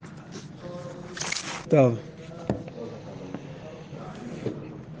טוב,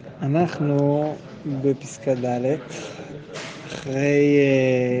 אנחנו בפסקה ד' אחרי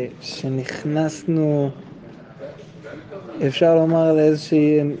שנכנסנו, אפשר לומר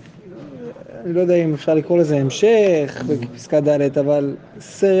לאיזושהי, אני לא יודע אם אפשר לקרוא לזה המשך בפסקה ד', אבל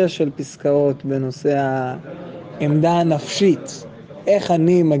סריה של פסקאות בנושא העמדה הנפשית, איך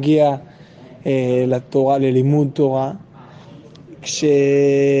אני מגיע לתורה, ללימוד תורה.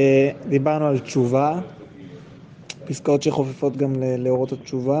 כשדיברנו על תשובה, פסקאות שחופפות גם לאורות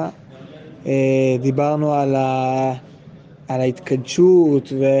התשובה, דיברנו על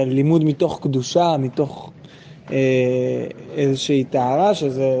ההתקדשות ולימוד מתוך קדושה, מתוך איזושהי טהרה,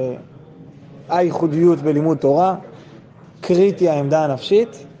 שזה הייחודיות בלימוד תורה, קריטי העמדה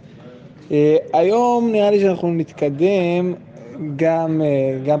הנפשית. היום נראה לי שאנחנו נתקדם גם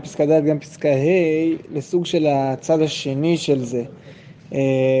פסקה ד' גם פסקה ה' לסוג של הצד השני של זה.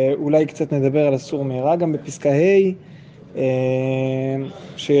 אולי קצת נדבר על אסור מהרה גם בפסקה ה'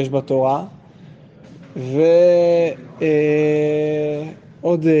 שיש בתורה,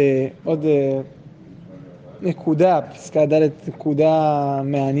 ועוד נקודה, פסקה ד' נקודה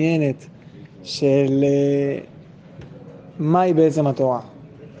מעניינת של מהי בעצם התורה,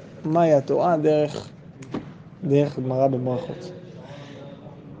 מהי התורה דרך גמרא בברכות.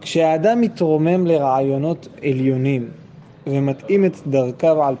 כשהאדם מתרומם לרעיונות עליונים ומתאים את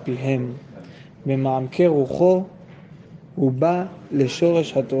דרכיו על פיהם במעמקי רוחו, הוא בא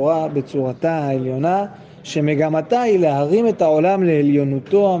לשורש התורה בצורתה העליונה, שמגמתה היא להרים את העולם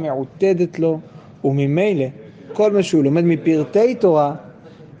לעליונותו המעוטדת לו, וממילא כל מה שהוא לומד מפרטי תורה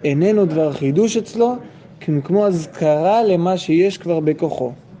איננו דבר חידוש אצלו, כמו הזכרה למה שיש כבר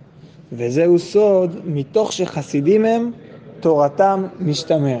בכוחו. וזהו סוד מתוך שחסידים הם תורתם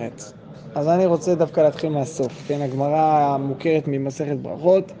משתמרת. אז אני רוצה דווקא להתחיל מהסוף, כן? הגמרא מוכרת ממסכת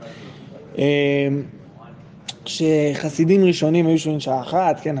ברכות, כשחסידים ראשונים היו שומעים שעה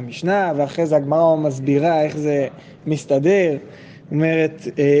אחת, כן, המשנה, ואחרי זה הגמרא מסבירה איך זה מסתדר. אומרת,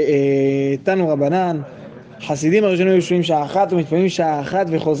 תנו רבנן, חסידים הראשונים היו שומעים שעה אחת ומתפעמים שעה אחת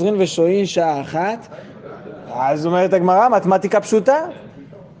וחוזרים ושועים שעה אחת. אז אומרת הגמרא, מתמטיקה פשוטה,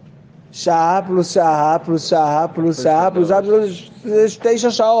 שעה פלוס שעה פלוס שעה פלוס שעה פלוס שעה זה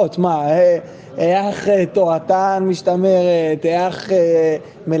 9 שעות. מה? איך תורתן משתמרת, איך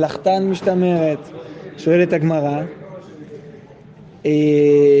מלאכתן משתמרת? שואלת הגמרא,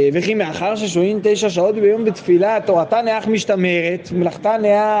 וכי מאחר ששועים 9 שעות ביום בתפילה, תורתן איך משתמרת, מלאכתן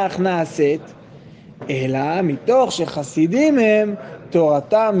איך נעשית, אלא מתוך שחסידים הם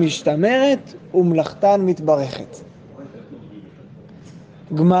תורתם משתמרת ומלאכתן מתברכת.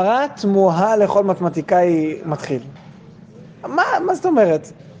 גמרא תמוהה לכל מתמטיקאי מתחיל. מה זאת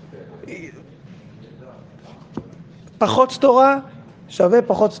אומרת? פחות תורה שווה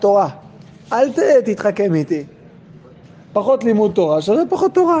פחות תורה. אל תתחכם איתי. פחות לימוד תורה שווה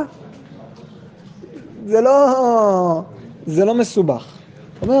פחות תורה. זה לא מסובך.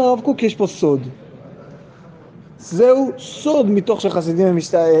 אומר הרב קוק, יש פה סוד. זהו סוד מתוך שחסידים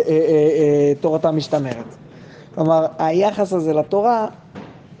תורתם משתמרת. כלומר, היחס הזה לתורה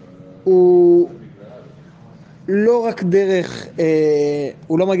הוא לא רק דרך,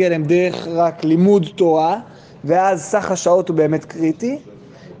 הוא לא מגיע להם דרך רק לימוד תורה, ואז סך השעות הוא באמת קריטי,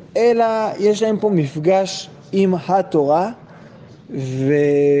 אלא יש להם פה מפגש עם התורה,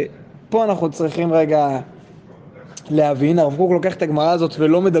 ופה אנחנו צריכים רגע להבין. הרב קוק לוקח את הגמרא הזאת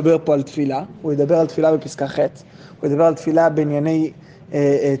ולא מדבר פה על תפילה, הוא ידבר על תפילה בפסקה ח', הוא ידבר על תפילה בענייני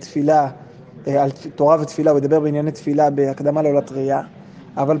תפילה, על תורה ותפילה, הוא ידבר בענייני תפילה בהקדמה לעולת ראייה,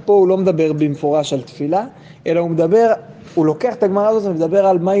 אבל פה הוא לא מדבר במפורש על תפילה, אלא הוא לוקח את הגמרא הזאת ומדבר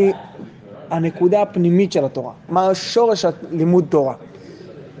על מהי הנקודה הפנימית של התורה, מה שורש לימוד תורה.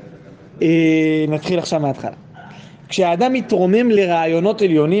 נתחיל עכשיו מההתחלה. כשהאדם מתרומם לרעיונות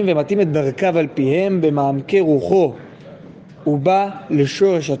עליונים ומתאים את דרכיו על פיהם במעמקי רוחו, הוא בא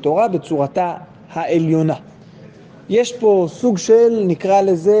לשורש התורה בצורתה העליונה. יש פה סוג של, נקרא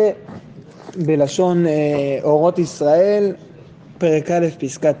לזה בלשון אורות ישראל, פרק א'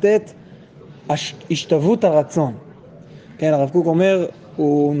 פסקה ט', השתוות הרצון. כן, הרב קוק אומר,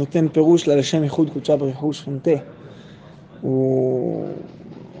 הוא נותן פירוש לשם ייחוד קודשה בריחו שכינתה. הוא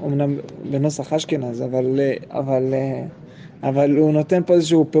אמנם בנוסח אשכנז, אבל הוא נותן פה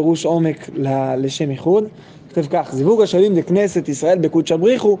איזשהו פירוש עומק לשם ייחוד. כתב כך, זיווג השלים דכנסת ישראל בקודשה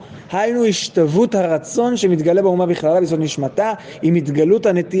בריחו, היינו השתוות הרצון שמתגלה באומה בכללה ביסוד נשמתה, עם התגלות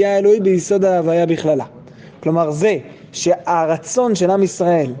הנטייה האלוהית ביסוד ההוויה בכללה. כלומר, זה שהרצון של עם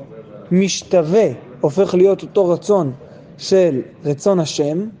ישראל משתווה, הופך להיות אותו רצון של רצון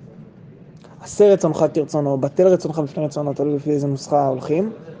השם, עשה רצונך כרצונו, בטל רצונך בפני רצונו, תלוי לפי איזה נוסחה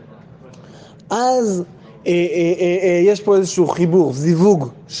הולכים. אז יש פה איזשהו חיבור, זיווג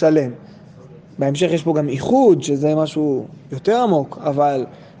שלם. בהמשך יש פה גם איחוד, שזה משהו יותר עמוק, אבל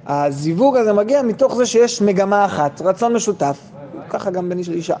הזיווג הזה מגיע מתוך זה שיש מגמה אחת, רצון משותף. ככה גם בין איש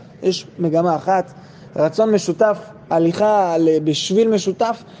לאישה. יש מגמה אחת, רצון משותף, הליכה בשביל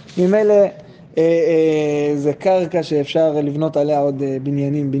משותף, ממילא זה קרקע שאפשר לבנות עליה עוד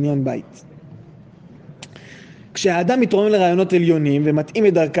בניינים, בניין בית. כשהאדם מתרומם לרעיונות עליונים ומתאים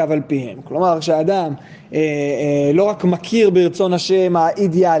את דרכיו על פיהם, כלומר כשהאדם לא רק מכיר ברצון השם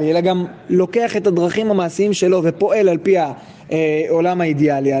האידיאלי, אלא גם לוקח את הדרכים המעשיים שלו ופועל על פי העולם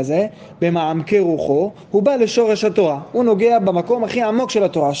האידיאלי הזה, במעמקי רוחו, הוא בא לשורש התורה, הוא נוגע במקום הכי עמוק של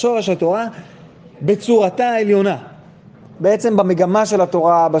התורה, שורש התורה בצורתה העליונה, בעצם במגמה של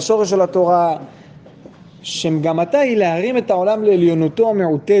התורה, בשורש של התורה, שמגמתה היא להרים את העולם לעליונותו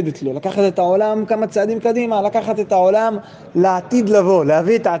המעוטדת לו, לקחת את העולם כמה צעדים קדימה, לקחת את העולם לעתיד לבוא,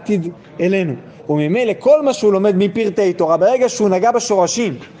 להביא את העתיד אלינו. וממילא כל מה שהוא לומד מפרטי תורה, ברגע שהוא נגע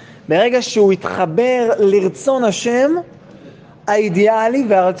בשורשים, ברגע שהוא התחבר לרצון השם האידיאלי,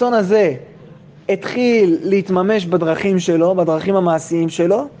 והרצון הזה התחיל להתממש בדרכים שלו, בדרכים המעשיים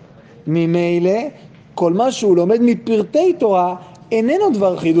שלו, ממילא כל מה שהוא לומד מפרטי תורה איננו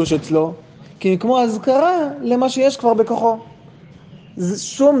דבר חידוש אצלו, כי כמו הזכרה למה שיש כבר בכוחו.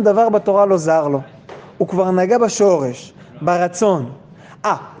 שום דבר בתורה לא זר לו. הוא כבר נגע בשורש, ברצון.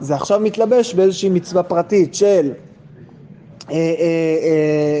 זה עכשיו מתלבש באיזושהי מצווה פרטית של,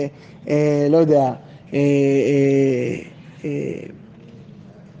 לא יודע,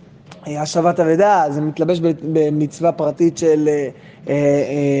 השבת אבדה, זה מתלבש במצווה פרטית של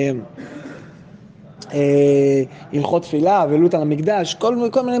הלכות תפילה ועלות על המקדש,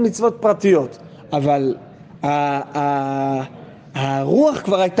 כל מיני מצוות פרטיות, אבל הרוח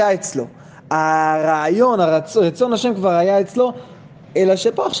כבר הייתה אצלו, הרעיון, רצון השם כבר היה אצלו, אלא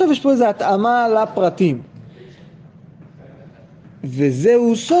שפה עכשיו יש פה איזו התאמה לפרטים,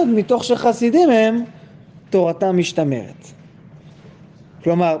 וזהו סוד מתוך שחסידים הם תורתם משתמרת.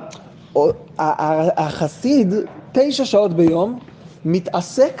 כלומר, החסיד 9 שעות ביום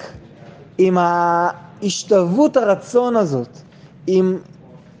מתעסק עם ההשתוות הרצון הזאת, עם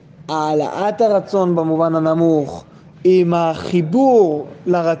העלאת הרצון במובן הנמוך, עם החיבור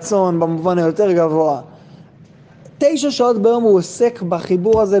לרצון במובן היותר גבוה. 9 שעות ביום הוא עוסק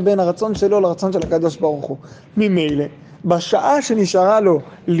בחיבור הזה בין הרצון שלו לרצון של הקדוש ברוך הוא. ממילא, בשעה שנשארה לו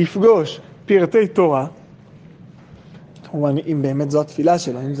לפגוש פרטי תורה, אם באמת זו התפילה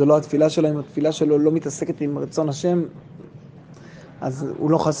שלו, אם זו לא התפילה שלו, אם התפילה שלו לא מתעסקת עם רצון השם, אז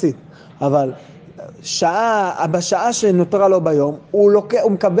הוא לא חסיד. אבל בשעה שנותרה לו ביום, הוא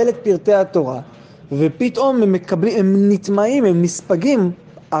מקבל את פרטי התורה, ופתאום הם נטמעים, הם נספגים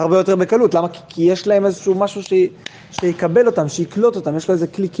הרבה יותר בקלות. למה? כי יש להם איזשהו משהו שיקבל אותם, שיקלוט אותם, יש לו איזה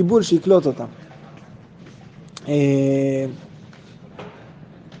כלי קיבול שיקלוט אותם.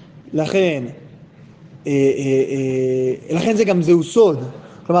 לכן זה גם זהו סוד.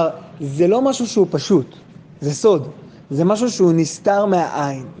 כלומר, זה לא משהו שהוא פשוט, זה סוד. זה משהו שהוא נסתר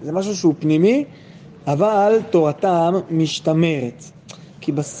מהעין, זה משהו שהוא פנימי, אבל תורתם משתמרת.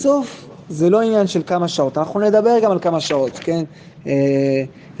 כי בסוף זה לא עניין של כמה שעות, אנחנו נדבר גם על כמה שעות, כן?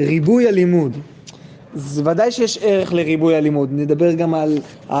 ריבוי הלימוד. זה ודאי שיש ערך לריבוי הלימוד, נדבר גם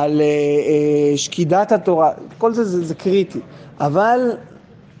על שקידת התורה, כל זה קריטי. אבל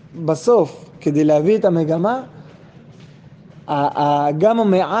בסוף, כדי להביא את המגמה, גם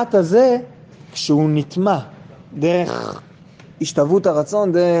המעט הזה, כשהוא נטמע דרך השתוות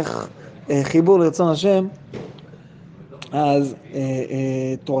הרצון, דרך חיבור לרצון השם, אז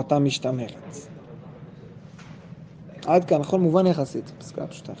תורתם משתמרת. עד כאן, נכון? מובן יחסית, פסקה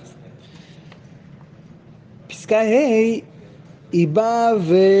פשוטה יחסית. פסקה ה' היא באה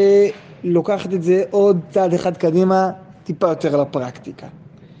ולוקחת את זה עוד צעד אחד קדימה, טיפה יותר לפרקטיקה.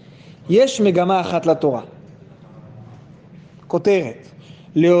 יש מגמה אחת לתורה. כותרת,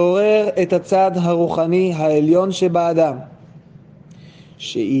 לעורר את הצד הרוחני העליון שבאדם,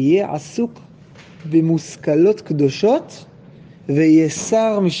 שיהיה עסוק במושכלות קדושות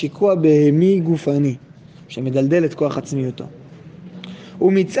ויסר משיקוע בהמי גופני, שמדלדל את כוח עצמיותו.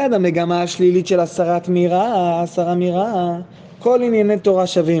 ומצד המגמה השלילית של הסרה מרעה, כל ענייני תורה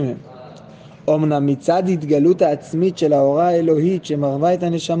שווים הם. אמנם מצד התגלות העצמית של האורה האלוהית שמרווה את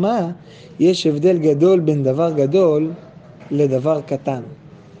הנשמה, יש הבדל גדול בין דבר גדול לדבר קטן.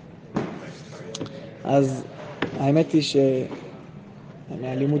 אז האמת היא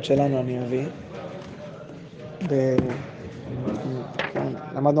מהלימוד שלנו אני אביא.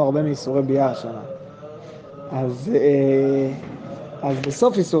 למדנו הרבה מאיסורי ביאה השנה. אז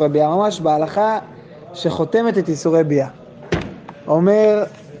בסוף איסורי ביאה, ממש בהלכה שחותמת את איסורי ביאה, אומר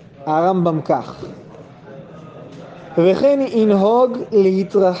הרמב"ם כך: וכן ינהוג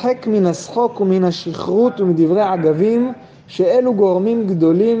להתרחק מן השחוק ומן השכרות ומדברי אגבים, שאלו גורמים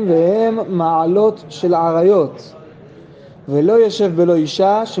גדולים והם מעלות של עריות, ולא ישב בלא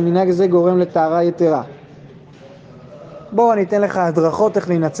אישה, שמנהג זה גורם לטהרה יתרה. בוא אני אתן לך הדרכות איך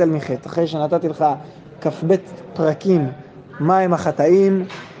להינצל מחטא, אחרי שנתתי לך כ"ב פרקים מה הם החטאים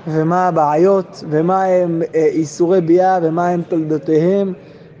ומה הבעיות ומה הם איסורי ביאה ומה הם תולדותיהם.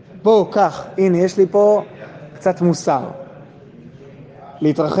 בוא כך, הנה יש לי פה קצת מוסר,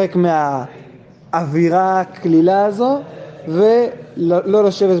 להתרחק מהאווירה הכלילה הזו ולא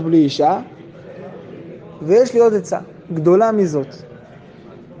לשבת בלי אישה. ויש לי עוד עצה גדולה מזאת,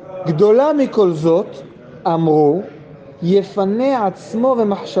 גדולה מכל זאת, אמרו, יפנה עצמו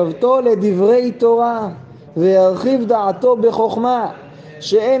ומחשבתו לדברי תורה וירחיב דעתו בחוכמה,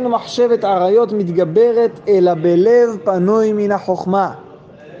 שאין מחשבת עריות מתגברת אלא בלב פנוי מן החוכמה.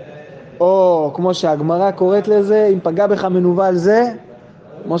 או כמו שהגמרא קוראת לזה, אם פגע בך מנוול זה,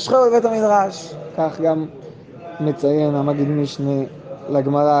 מושכו בבית המדרש. כך גם מציין המגיד משנה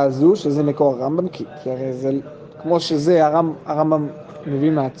לגמרא הזו, שזה מקור הרמב"ם, כי הרי זה כמו שזה הרמב"ם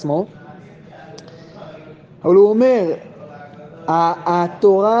מביא מעצמו. אבל הוא אומר,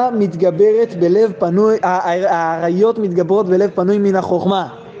 התורה מתגברת בלב פנוי, העריות מתגברות בלב פנוי מן החוכמה,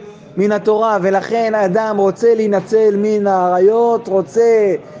 מן התורה, ולכן האדם רוצה להינצל מן העריות,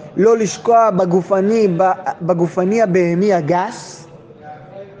 רוצה לא לשקוע בגופני הבהמי הגס,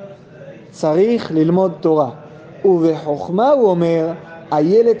 צריך ללמוד תורה. ובחוכמה הוא אומר,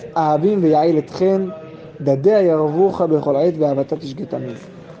 איילת אהבים ויעיל אתכן, דדיה ירבוך בכל עת ואהבתה תשגה תמיד.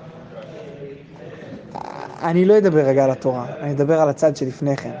 אני לא אדבר רגע על התורה, אני אדבר על הצד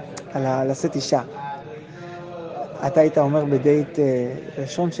שלפני כן, על לשאת אישה. אתה היית אומר בדייט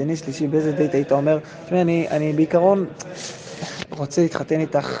ראשון, שני, שלישי, באיזה דייט היית אומר, תשמע, אני בעיקרון רוצה להתחתן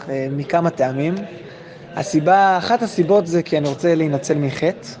איתך מכמה טעמים. אחת הסיבות זה כי אני רוצה להינצל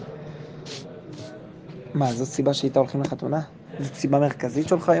מחטא. מה, זאת סיבה שהיית הולכים לחתונה? זאת סיבה מרכזית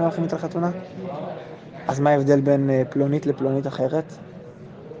שלך אם הולכים איתה לחתונה? אז מה ההבדל בין פלונית לפלונית אחרת?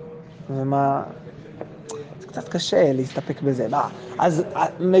 ומה... זה קצת קשה להסתפק בזה. מה? אז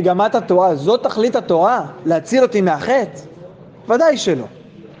מגמת התורה, זאת תכלית התורה? להציל אותי מהחטא? ודאי שלא.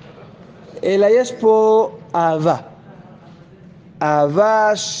 אלא יש פה אהבה.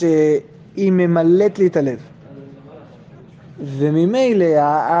 אהבה שהיא ממלאת לי את הלב. וממילא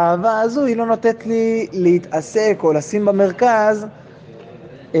האהבה הזו היא לא נותנת לי להתעסק או לשים במרכז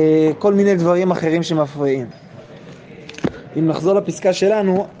כל מיני דברים אחרים שמפריעים. אם נחזור לפסקה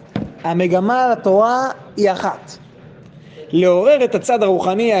שלנו, המגמה לתורה היא אחת. לעורר את הצד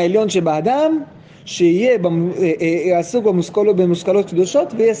הרוחני העליון שבאדם, שיהיה עסוק במושכלות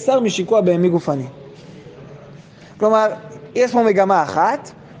קדושות ויהיה שר משיקוע בהמי גופני. כלומר, יש פה מגמה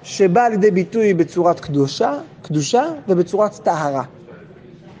אחת שבאה לידי ביטוי בצורת קדושה ובצורת טהרה.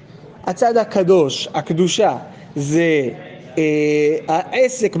 הצד הקדוש, הקדושה, זה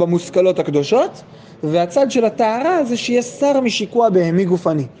העסק במושכלות הקדושות, והצד של הטהרה זה שיהיה שר משיקוע בהמי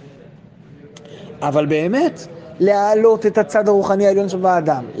גופני. אבל באמת, להעלות את הצד הרוחני העליון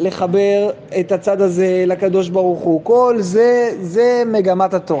שבאדם, לחבר את הצד הזה לקדוש ברוך הוא, כל זה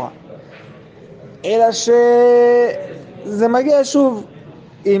מגמת התורה. אלא שזה מגיע שוב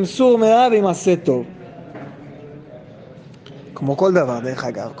עם סור מרע ועם עשה טוב. כמו כל דבר דרך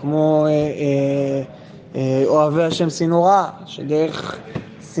אגב, כמו אוהבי השם שנאו רע, שדרך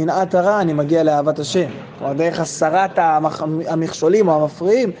שנאת הרע אני מגיע לאהבת השם. כלומר דרך הסרת המכשולים או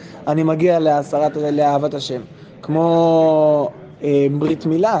המפריעים אני מגיע לאהבת השם. כמו ברית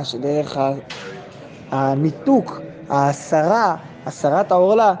מילה, שדרך הניתוק, הסרת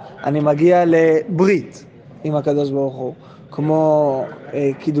העורלה, אני מגיע לברית עם הקדוש ברוך הוא. כמו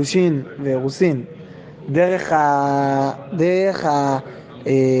קידושין ואירוסין, דרך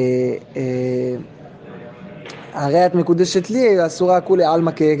הרי את מקודשת לי, אסורה כולי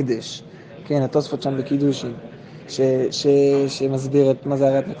עלמא כהקדש. כן, התוספות שם בקידושין, שמסביר את מה זה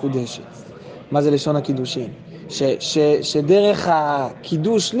הרי את מקודשת, מה זה לשון הקידושין. שדרך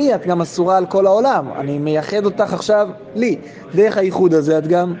הקידוש לי את גם אסורה על כל העולם, אני מייחד אותך עכשיו לי, דרך הייחוד הזה את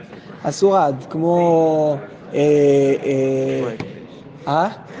גם אסורה, כמו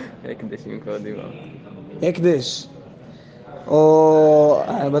הקדשים כבר דיבר. הקדש. או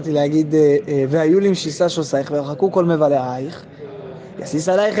באתי להגיד, והיו לי משיסה שוסייך ורחקו כל מבלעייך, יסיס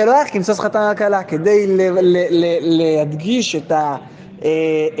עלייך אלוהיך כמסוס חתן הקלה, כדי להדגיש את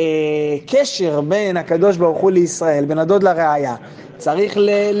הקשר בין הקדוש ברוך הוא לישראל, בין הדוד לראיה. צריך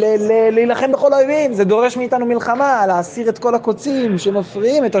להילחם בכל האויבים, זה דורש מאיתנו מלחמה, להסיר את כל הקוצים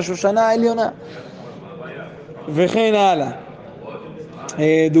שמפריעים את השושנה העליונה. וכן הלאה.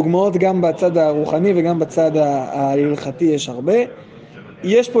 דוגמאות גם בצד הרוחני וגם בצד ההלכתי יש הרבה.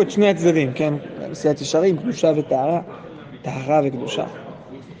 יש פה את שני הצדדים, כן? עשיית ישרים, קדושה וטהרה, טהרה וקדושה.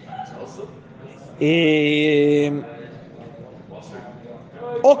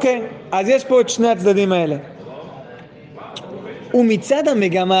 אוקיי, אז יש פה את שני הצדדים האלה. ומצד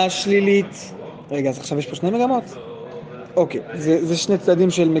המגמה השלילית, רגע, אז עכשיו יש פה שני מגמות? אוקיי, זה שני צדדים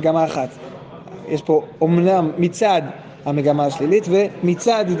של מגמה אחת. יש פה אומנם מצד המגמה השלילית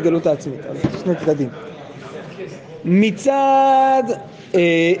ומצד התגלות העצמית, אז שני צדדים. מצד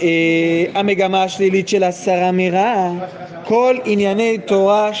המגמה השלילית של הסרה מרע, כל ענייני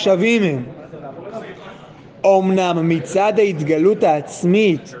תורה שווים הם. אומנם מצד ההתגלות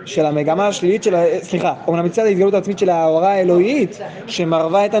העצמית של המגמה השלילית של, אומנם מצד ההתגלות העצמית של האורה האלוהית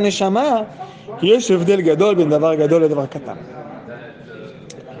שמרווה את הנשמה, יש הבדל גדול בין דבר גדול לדבר קטן.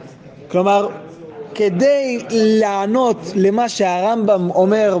 כלומר, כדי לענות למה שהרמב"ם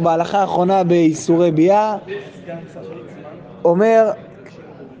אומר בהלכה האחרונה באיסורי ביאה, אומר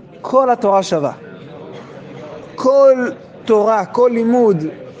כל התורה שווה. כל תורה, כל לימוד,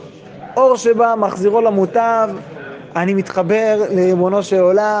 אור שבא מחזירו למוטב, אני מתחבר לריבונו של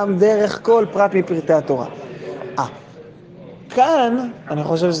עולם דרך כל פרט מפרטי התורה. כאן, אני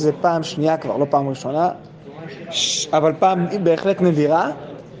חושב שזה פעם שנייה כבר, לא פעם ראשונה, אבל פעם בהחלט נדירה,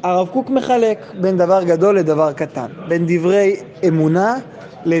 הרב קוק מחלק בין דבר גדול לדבר קטן, בין דברי אמונה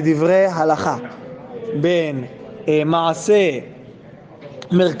לדברי הלכה, בין מעשה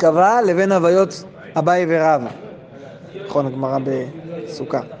מרכבה לבין הוויות אביה ורבא. נכון, הגמרא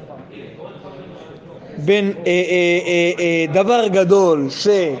בסוכה. בין דבר גדול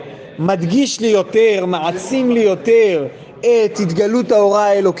שמדגיש לי יותר, מעצים לי יותר את התגלות האורה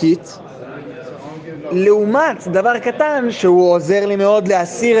האלוקית, לעומת דבר קטן שהוא עוזר לי מאוד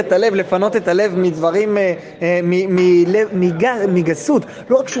להסיר את הלב, לפנות את הלב מדברים, מגסות.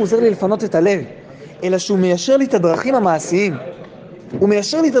 לא רק שהוא עוזר לי לפנות את הלב, אלא שהוא מיישר לי את הדרכים המעשיים. הוא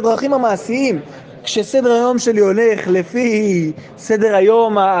מיישר לי את הדרכים המעשיים. כשסדר היום שלי הולך לפי סדר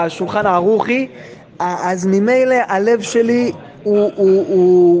היום השולחן הערוכי, אז ממילא הלב שלי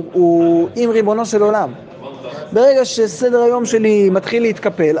הוא עם ריבונו של עולם. ברגע שסדר היום שלי מתחיל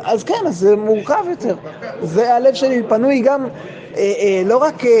להתקפל, אז כן, אז זה מורכב יותר. והלב שלי פנוי גם לא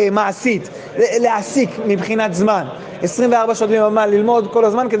רק מעשית, להעסיק מבחינת זמן. 24 שעות ביממה ללמוד כל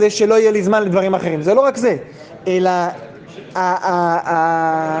הזמן כדי שלא יהיה לי זמן לדברים אחרים. זה לא רק זה, אלא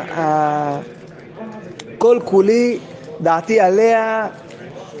כל כולי דעתי עליה,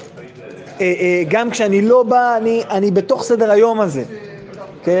 גם כשאני לא בא, אני בתוך סדר היום הזה.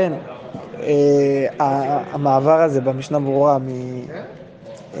 כן. המעבר הזה במשנה ברורה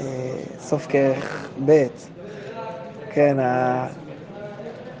מסוף כרך ב', כן,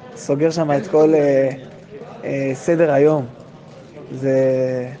 סוגר שם את כל סדר היום.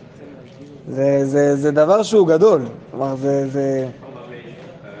 זה דבר שהוא גדול. כלומר,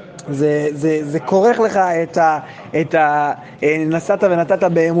 זה כורך לך את נסעת ונתת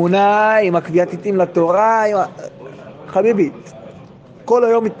באמונה עם הקביעת עיתים לתורה, חביבי, כל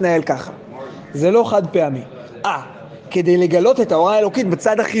היום מתנהל ככה. זה לא חד פעמי. כדי לגלות את האורה האלוקית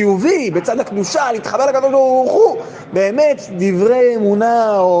בצד החיובי, בצד הקדושה, להתחבר לקדוש ברוך הוא, באמת דברי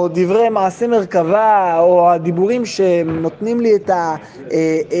אמונה או דברי מעשה מרכבה או הדיבורים שנותנים לי את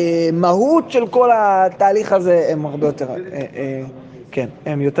המהות של כל התהליך הזה, הם הרבה יותר, כן,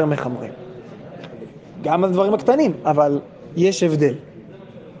 הם יותר מחמרים. גם הדברים הקטנים, אבל יש הבדל.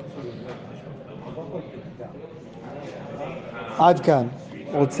 עד כאן.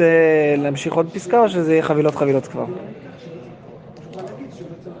 רוצה להמשיך עוד פסקה או שזה יהיה חבילות כבר?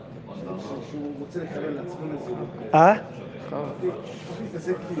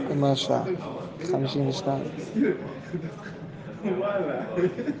 מה השעה? 52.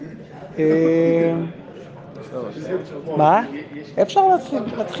 מה? אפשר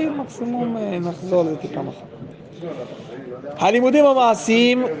להתחיל מקסימום, נחזור לזה טיפה מחר. הלימודים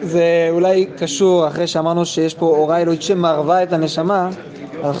המעשיים זה אולי קשור, אחרי שאמרנו שיש פה אורה אלוהית שמרווה את הנשמה,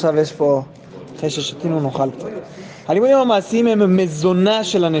 אז עכשיו יש פה, אחרי ששתינו נאכל קצת. הלימודים המעשיים הם מזונה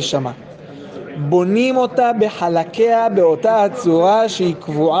של הנשמה. בונים אותה בחלקיה באותה הצורה שהיא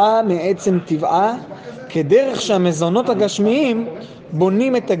קבועה מעצם טבעה, כדרך שהמזונות הגשמיים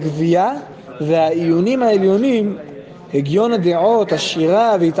בונים את הגבייה והעיונים העליונים, הגיון הדעות,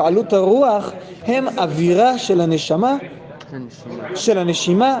 השירה והתעלות הרוח, הם אווירה של הנשמה, של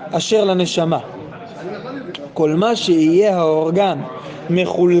הנשימה אשר לנשמה. כל מה שיהיה האורגן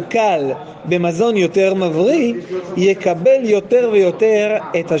מחולקל במזון יותר מבריא, יקבל יותר ויותר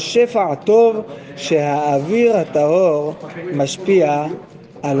את השפע הטוב שהאוויר הטהור משפיע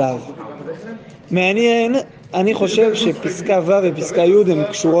עליו. מעניין אני חושב שפסקה ו' ופסקה י' הן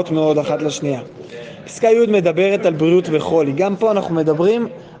קשורות מאוד אחת לשנייה. פסקה י' מדברת על בריאות וחולי. גם פה אנחנו מדברים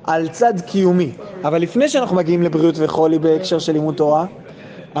על צד קיומי. אבל לפני שאנחנו מגיעים לבריאות וחולי בהקשר של לימוד תורה,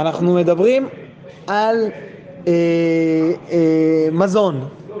 אנחנו מדברים על מזון.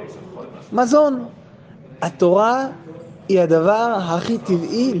 מזון. התורה היא הדבר הכי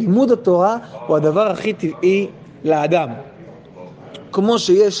טבעי, לימוד התורה הוא הדבר הכי טבעי לאדם. כמו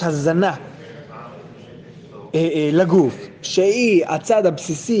שיש הזנה לגוף, שהיא הצד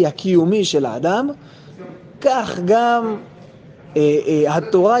הבסיסי הקיומי של האדם, כך גם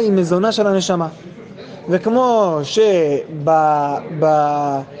התורה היא מזונה של הנשמה. וכמו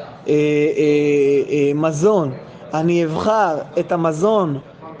שבמזון אני אבחר את המזון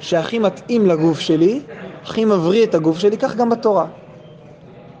שהכי מתאים לגוף שלי, הכי מבריא את הגוף שלי, כך גם בתורה.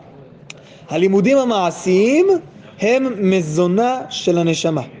 הלימודים המעשיים הם מזונה של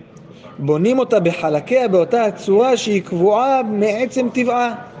הנשמה. בונים אותה בחלקיה באותה הצורה שהיא קבועה מעצם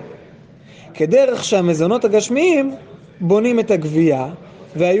טבעה. כדרך שהמזונות הגשמיים בונים את הגבייה,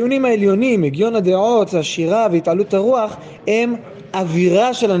 והעיונים העליונים, הגיון הדעות, השירה והתעלות הרוח, הם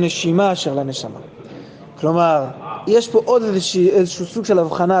אווירה של הנשימה אשר לנשמה. כלומר, יש פה עוד איזשהו סוג של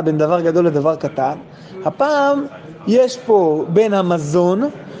הבחנה בין דבר גדול לדבר קטן. הפעם יש פה בין המזון,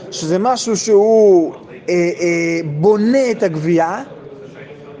 שזה משהו שהוא בונה את הגבייה,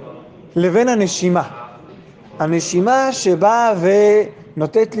 לבין הנשימה. הנשימה שבאה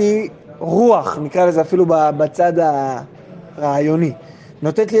ונותנת לי רוח, נקרא לזה אפילו בצד הרעיוני.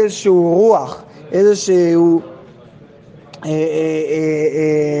 נותנת לי איזשהו רוח, איזשהו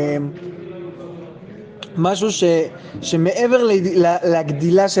משהו שמעבר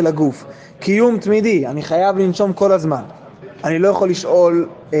לגדילה של הגוף. קיום תמידי, אני חייב לנשום כל הזמן. אני לא יכול לשאול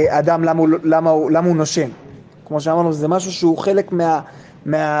אדם למה הוא נושם. כמו שאמרנו, זה משהו שהוא חלק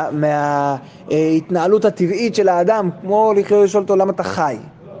מההתנהלות הטבעית של האדם, כמו לשאול אותו למה אתה חי.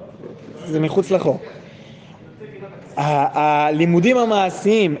 זה מחוץ לחוק. הלימודים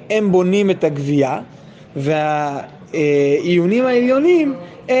המעשיים הם בונים את הגבייה, והעיונים העליונים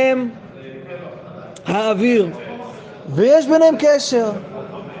הם האוויר, ויש ביניהם קשר.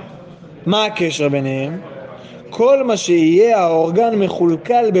 מה הקשר ביניהם? כל מה שיהיה האורגן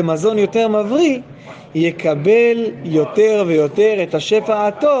מחולקל במזון יותר מבריא, יקבל יותר ויותר את השפע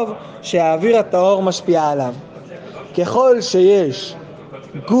הטוב שהאוויר הטהור משפיע עליו. ככל שיש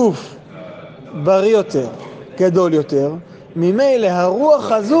גוף בריא יותר, גדול יותר, ממילא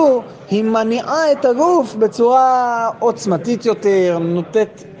הרוח הזו היא מניעה את הגוף בצורה עוצמתית יותר,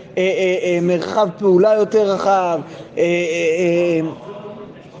 נותנת מרחב פעולה יותר רחב,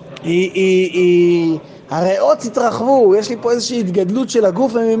 הריאות התרחבו, יש לי פה איזושהי התגדלות של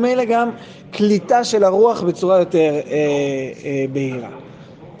הגוף וממילא גם קליטה של הרוח בצורה יותר בהירה.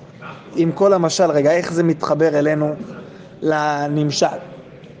 עם כל המשל, רגע, איך זה מתחבר אלינו לנמשל?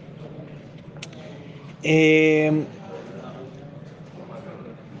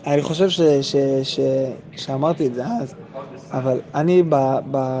 אני חושב שאמרתי את זה אז, אבל אני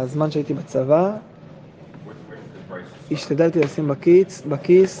בזמן שהייתי בצבא השתדלתי לשים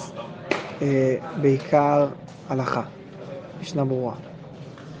בכיס בעיקר הלכה, משנה ברורה,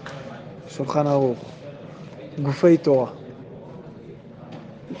 שולחן ערוך, גופי תורה.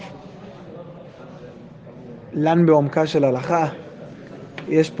 לן בעומקה של הלכה,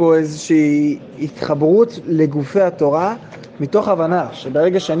 יש פה איזושהי התחברות לגופי התורה, מתוך הבנה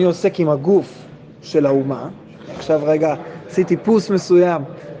שברגע שאני עוסק עם הגוף של האומה, עכשיו רגע עשיתי טיפוס מסוים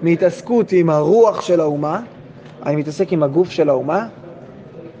מהתעסקות עם הרוח של האומה, אני מתעסק עם הגוף של האומה,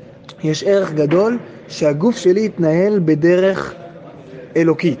 יש ערך גדול שהגוף שלי יתנהל בדרך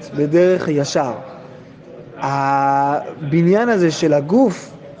אלוקית, בדרך ישר. הבניין הזה של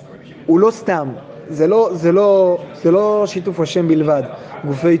הגוף הוא לא סתם, זה לא שיתוף השם בלבד,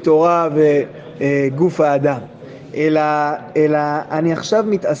 גופי תורה וגוף האדם, אלא אני עכשיו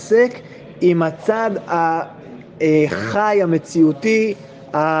מתעסק עם הצד החי, המציאותי,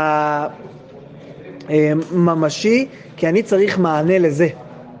 הממשי, כי אני צריך מענה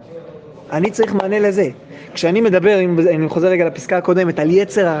לזה. כשאני מדבר, אני חוזר רגע לפסקה הקודמת, על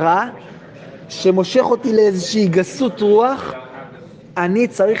יצר הרע, שמושך אותי לאיזושהי גסות רוח, אני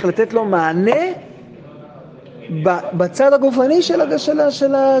צריך לתת לו מענה בצד הגופני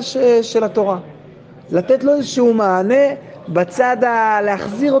של התורה. לתת לו איזשהו מענה בצד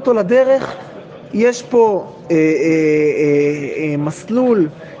להחזיר אותו לדרך. יש פה מסלול,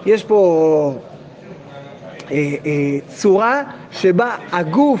 יש פה צורה שבה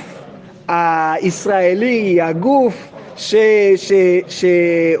הגוף הישראלי, הגוף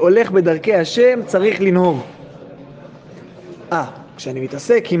שהולך בדרכי השם צריך לנהוג. כשאני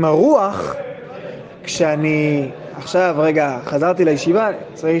מתעסק עם הרוח, כשאני עכשיו רגע חזרתי לישיבה,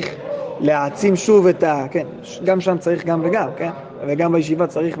 צריך להעצים שוב את כן, גם שם צריך גם וגם, כן? וגם בישיבה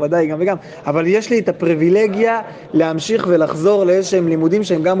צריך ודאי גם וגם, אבל יש לי את הפריבילגיה להמשיך ולחזור לאיזשהם לימודים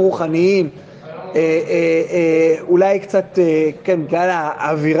שהם גם רוחניים, אולי קצת, כן, בגלל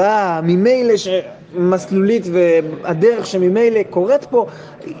האווירה ממילא מסלולית והדרך שממילא קורית פה,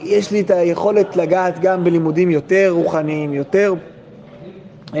 יש לי את היכולת לגעת גם בלימודים יותר רוחניים, יותר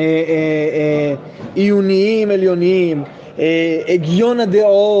עיוניים עליוניים, הגיון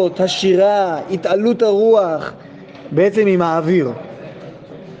הדעות, השירה, התעלות הרוח, בעצם עם האוויר.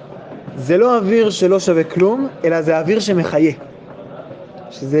 זה לא אוויר שלא שווה כלום, אלא זה אוויר שמחיה,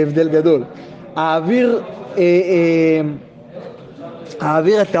 שזה הבדל גדול. האוויר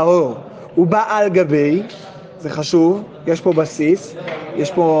הטהור הוא בא על גבי, זה חשוב, יש פה בסיס,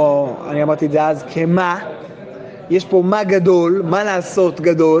 יש פה, אני אמרתי את זה אז, כמה, יש פה מה גדול, מה לעשות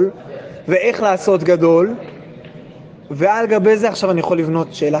גדול, ואיך לעשות גדול, ועל גבי זה עכשיו אני יכול לבנות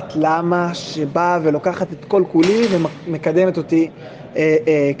שאלת למה שבאה ולוקחת את כל כולי ומקדמת אותי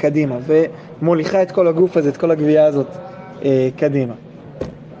קדימה, ומוליכה את כל הגוף הזה, את כל הגבייה הזאת קדימה.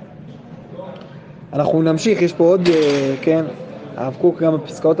 אנחנו נמשיך, יש פה עוד, כן, הרב קוק גם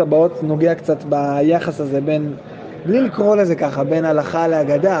בפסקאות הבאות נוגע קצת ביחס הזה בין, בלי לקרוא לזה ככה, בין הלכה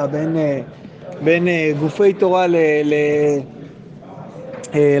להגדה, בין גופי תורה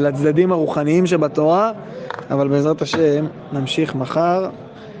לצדדים הרוחניים שבתורה, אבל בעזרת השם נמשיך מחר,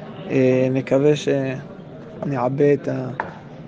 נקווה שנעבה את